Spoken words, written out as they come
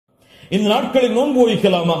இந்த நாட்களில் நோன்பு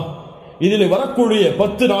வைக்கலாமா? இதில் வரக்கூடிய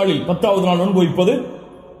 10 நாளில் 10வது நாள் நோன்பு வைப்பது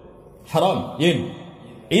ஹராம். ஏன்?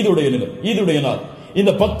 ஈதுடைய நாள்.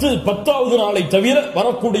 இந்த 10வது நாளை தவிர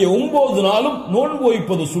வரக்கூடிய 9 நாளும் நோன்பு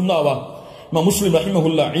வைப்பது சுன்னாவா? முஸ்லிம்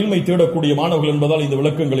ரஹிமஹுல்லா இல்மை தேடக்கூடிய மாணவர்கள் என்பதால் இந்த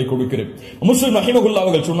விளக்கங்களை கொடுக்கிறேன். முஸ்லிம் ரஹிமஹுல்லா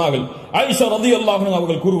அவர்கள் சொன்னார்கள், ஆயிஷா ரலியல்லாஹு அன்ஹா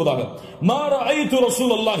அவர்கள் கூறுவதாக, மா ரஅய்து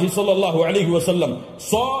ரசூலுல்லாஹி ஸல்லல்லாஹு அலைஹி வஸல்லம்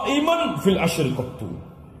ஸாயிமன் ஃபில் அஷ்ரில் கத்து.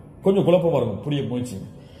 கொஞ்சம் குழப்பமா இருக்கும், புரிய முயற்சி.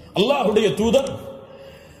 அல்லாஹ்வுடைய தூதர்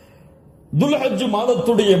துல்ஹஜ்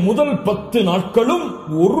மாதத்துடைய முதல் 10 நாட்களும்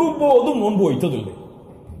ஒருபோதும் நோன்பு வைத்ததில்லை.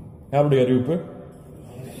 யாருடைய அறிவிப்பு?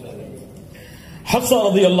 ஹப்ஸா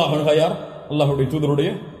ரலியல்லாஹு அன்ஹா யார்? அல்லாஹ்வுடைய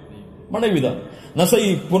தூதருடைய மனைவிதான். நஸை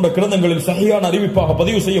போன்ற கிரந்தங்களில் சஹீஹான அறிவிப்பாக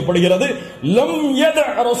பதிவு செய்யப்படுகிறது, லம் யத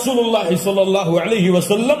ரசூலுல்லாஹி ஸல்லல்லாஹு அலைஹி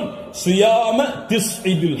வஸல்லம் ஸியாம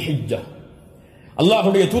திஸ்இல் ஹிஜ்ஜா.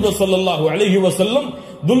 அல்லாஹ்வுடைய தூதர் ஸல்லல்லாஹு அலைஹி வஸல்லம்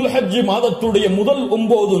துல்ஹஜ் மாதத்துடைய முதல்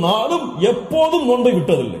 9 நாளும் எப்போதும் நோன்பை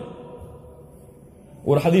விட்டதில்லை.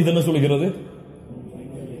 ஒரு ஹதீஸ் என்ன சொல்கிறது?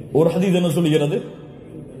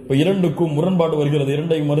 இப்ப இரண்டுக்கும் முரண்பாடு வருகிறது,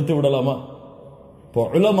 இரண்டையும் மறுத்து விடலாமா? இப்போ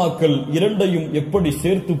உலமாக்கள் இரண்டையும் எப்படி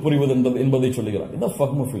சேர்த்து புரிவது என்பதை சொல்லுகிறார். இதான்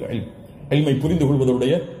ஃபஹ்மு ஃபில் இல்ம், இல்மை புரிந்து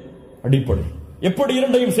கொள்வதுடைய அடிப்படை. எப்படி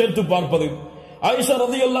இரண்டையும் சேர்த்து பார்ப்பது? ஆயிஷா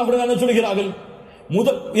ரலியல்லாஹு அன்ஹா என்ன சொல்கிறார்கள்?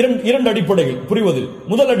 முதல் இரண்டு அடிப்படைகள் புரிவது.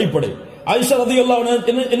 முதல் அடிப்படை, ஆயிஷா ரலியல்லாஹு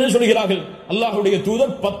அன்ஹா என்ன சொல்கிறார்கள்? அல்லாஹ்வுடைய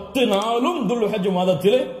தூதர் 10 நாளும் துல்ஹஜ்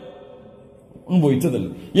மாதத்திலே நோன்பு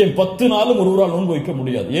வைத்ததில்லை. ஏன் 10 நாளும் ஒருவரால் நோன்பு வைக்க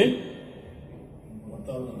முடியாது? ஏன்?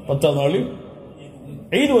 10வது நாளில்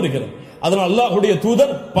ஈத் வருகிறது. அதனால் அல்லாஹ்வுடைய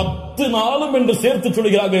தூதர் 10 நாளும் என்று சேர்த்து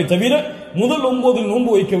சொல்கிறார்களே தவிர முதல் 9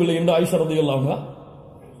 நோன்பு வைக்கவில்லை என்று ஆயிஷா ரலியல்லாஹு அன்ஹா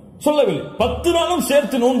சொல்லவில்லை. 10 நாளும்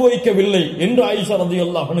சேர்த்து நோன்பு வைக்கவில்லை என்று ஆயிஷா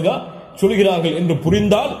ரலியல்லாஹு அன்ஹா சொல்கிறார்கள் என்று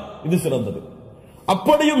புரிந்தால் இது சிறந்தது.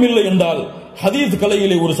 அப்படியும் இல்லை என்றால் ஹதீஸ்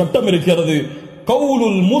கலையிலே ஒரு சட்டம் இருக்கிறது,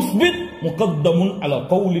 கவுலுல் முஸ்பித் முகத்தமுன் அலா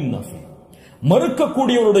கவுலின் நஃபி.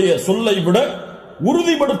 மறுக்கக்கூடியவருடைய சொல்லை விட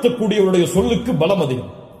உறுதிப்படுத்தக்கூடியவருடைய சொல்லுக்கு பலம்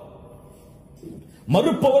அதிகம்.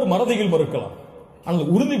 மறுப்பவர் மறதியில் மறுக்கலாம், ஆனால்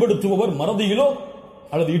உறுதிப்படுத்துபவர் மறதியிலோ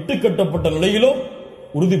அல்லது இட்டுக்கட்டப்பட்ட நிலையிலோ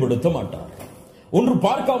உறுதிப்படுத்த மாட்டார். ஒன்று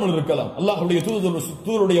பார்க்காமல் இருக்கலாம், அல்லாஹ்வுடைய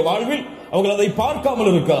தூதருடைய வாழ்வில் அவர்கள் அதை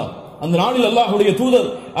பார்க்காமல் இருக்கலாம். அந்த நாளில் அல்லாஹ்வுடைய தூதர்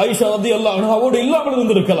ஆயிஷா ரலியல்லாஹு அன்ஹாவோடு இல்லாமல்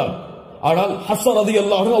இருந்திருக்கலாம். ஆனால் ஹஃப்ஸா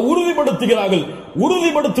ரலியல்லாஹு அன்ஹா உறுதிப்படுத்துகிறார்கள்.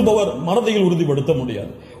 உறுதிப்படுத்துபவர் மறதியில் உறுதிப்படுத்த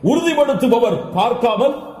முடியாது, உறுதிப்படுத்துபவர்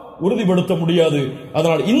பார்க்காமல் உறுதிப்படுத்த முடியாது.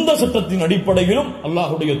 அதனால் இந்த சட்டத்தின் அடிப்படையிலும்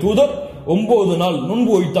அல்லாஹ்வுடைய தூதர் 9 நாள்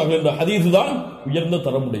நோன்பு வைத்தார்கள் என்ற ஹதீஸ் தான் உயர்ந்த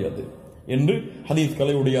தரமுடையது என்று ஹதீஸ்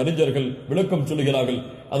கலையுடைய அறிஞர்கள் விளக்கம் சொல்கிறார்கள்.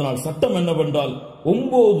 அதனால் சட்டம் என்னவென்றால்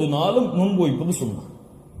 9 நாளும் நோன்பு வைப்பது சுன்னா.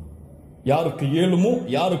 யாருக்கு இயலுமோ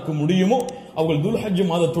யாருக்கு முடியுமோ அவர்கள் துல்ஹஜ்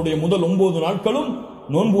மாதத்துடைய முதல் 9 நாட்களும்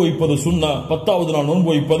நோன்பு வைப்பது சுன்னா. 10வது நாள் நோன்பு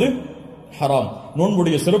வைப்பது ஹராம்.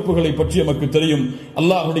 நோன்புடைய சிறப்புகளை பற்றி நமக்கு தெரியும்.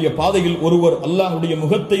 அல்லாஹ்வுடைய பாதையில் ஒருவர் அல்லாஹ்வுடைய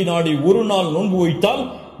முகத்தை நாடி ஒரு நாள் நோன்பு வைத்தால்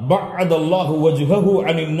பஅதல்லாஹு வஜ்ஹஹு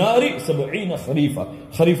அனின் நாரி 70 ஹரீஃபா.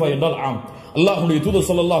 ஹரீஃபா என்றால் ஆம். அல்லாஹ்வுடைய தூதர்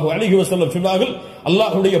ஸல்லல்லாஹு அலைஹி வஸல்லம் சொன்னார்கள்,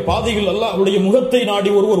 அல்லாஹ்வுடைய பாதையில் அல்லாஹ்வுடைய முகத்தை நாடி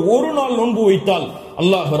ஒருவர் ஒரு நாள் நோன்பு வைத்தால்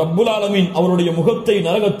அல்லாஹ் ரப்புல் ஆலமீன் அவருடைய முகத்தை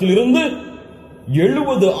நரகத்தில் இருந்து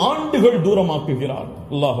 70 ஆண்டுகள் தூரமாக்குகிறார்.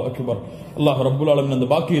 அல்லாஹ் அக்பர். அல்லாஹ் ரப்புல் ஆலமீன் அந்த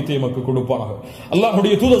பாக்கியத்தை நமக்கு கொடுப்பானாக.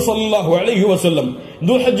 அல்லாஹ்வுடைய தூதர் ஸல்லல்லாஹு அலைஹி வஸல்லம்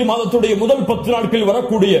துல்ஹஜ் மாதத்துடைய முதல் 10 நாட்களில்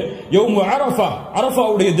வரக்கூடிய யௌம் அரஃபா,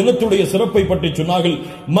 அரஃபாவுடைய தினத்துடைய சிறப்பை பற்றி சொன்னார்கள்.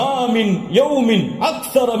 மா மின் யௌமின்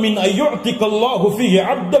அக்ஸர மின் அய்யுஅதிகல்லாஹு ஃபீஹி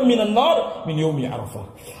அப்தன் மினன் நார் மின் யௌமி அரஃபா.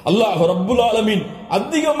 அல்லாஹ் ரப்புல் ஆலமீன்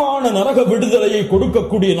அதிகமான நரக விடுதலையை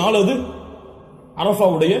கொடுக்கக்கூடிய நாள் அது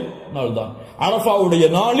அரஃபாவுடைய நாள் தான். அரஃபாவுடைய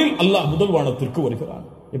நாளில் அல்லாஹ் முதல் வானத்திற்கு வருகிறான்.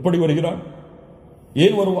 எப்படி வருகிறான்?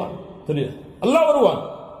 ஏன் வருவான் தெரியாது. அல்லாஹ் வருவான்.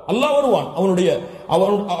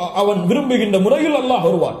 அவன் விரும்புகின்ற முறையில் அல்லாஹ்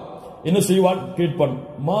வருவான். என்ன செய்வான்? கேட்பான்,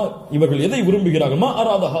 மா இவர்கள் எதை விரும்புகிறார்கள்? மா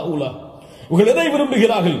அராத ஹவுலா, இவர்கள் எதை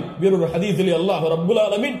விரும்புகிறார்கள்? வேறொரு ஹதீஸிலே அல்லாஹ் ரப்புல்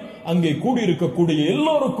ஆலமீன் அங்கே கூடியிருக்கக்கூடிய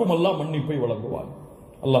எல்லோருக்கும் அல்லாஹ் மன்னிப்பை வழங்குவான்.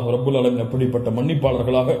 அல்லாஹ் ரப்புல் ஆலமீன் அப்படிப்பட்ட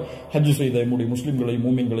மன்னிப்பாளர்களாக ஹஜ் செய்த நம்முடைய முஸ்லிம்களையும்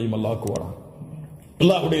மூமின்களையும் அல்லாஹ் ஆக்குவானாக.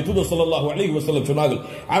 அல்லாஹ்வுடைய தூதர் ஸல்லல்லாஹு அலைஹி வஸல்லம் சொன்னார்கள்,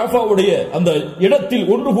 அரஃபாவுடைய அந்த இடத்தில்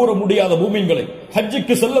ஒன்று கூற முடியாத மூமின்களை,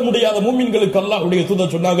 ஹஜ்ஜுக்கு செல்ல முடியாத மூமின்களுக்கு அல்லாஹ்வுடைய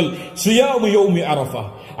தூதர் சொன்னார்கள், ஸியாமு யௌமி அரஃபா.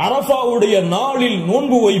 அரஃபாவுடைய நாளில்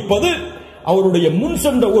நோன்பு வைப்பது அவருடைய முன்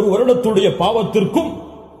சென்ற ஒரு வருடத்துடைய பாவத்திற்கும்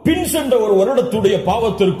பின் சென்ற ஒரு வருடத்துடைய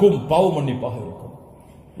பாவத்திற்கும் பாவ மன்னிப்பாக இருக்கும்.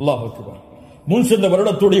 அல்லாஹ் அக்பர். முன் சென்ற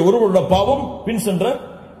வருடத்துடைய ஒரு வருட பாவம், பின் சென்ற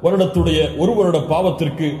வருடத்துடைய ஒரு வருட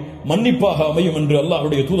பாவத்திற்கு மன்னிப்பாக அமையும் என்று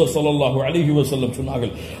அல்லாஹ்வுடைய தூதர் ஸல்லல்லாஹு அலைஹி வஸல்லம்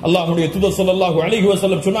சொன்னார்கள். அல்லாஹ்வுடைய தூதர் ஸல்லல்லாஹு அலைஹி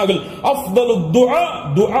வஸல்லம் சொன்னார்கள், அஃதலுத் துஆ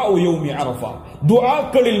துஆஉ யௌமி அரஃபா.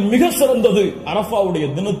 துஆக்களில் மிக சிறந்தது அரஃபாவுடைய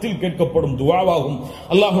தினத்தில் கேட்கப்படும் துஆவாகும்.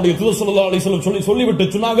 அல்லாஹ்வுடைய தூதர் ஸல்லல்லாஹு அலைஹி வஸல்லம் சொல்லிவிட்டு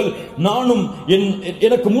சொன்னார்கள், நானும்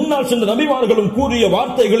எனக்கு முன்னால் சென்ற நபிமார்களும் கூறிய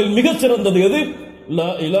வார்த்தைகளில் மிக சிறந்தது எது? லா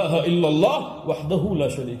இலாஹ இல்லல்லாஹ் வஹ்தஹு லா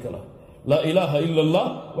ஷரீக லஹ். லா இலாஹ இல்லல்லாஹ்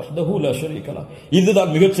வஹ்தஹு லா ஷரீக லஹ்.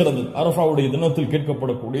 இதுதான் மிகச் சிறந்தது அரஃபாவுடைய தினத்தில்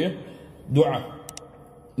கேட்கப்படக்கூடிய துஆ.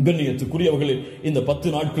 கண்ணியத்துக்குரியவர்களே, இந்த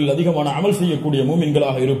 10 நாட்களில் அதிகமான அமல் செய்யக்கூடிய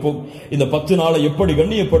மூமின்களாக இருப்போம். இந்த 10 நாளை எப்படி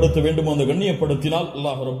கண்ணியப்படுத்த வேண்டுமோ அந்த கண்ணியப்படுத்தினால்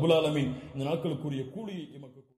அல்லாஹ் ரப்புல் ஆலமீன் இந்த நாட்களுக்குரிய கூலியை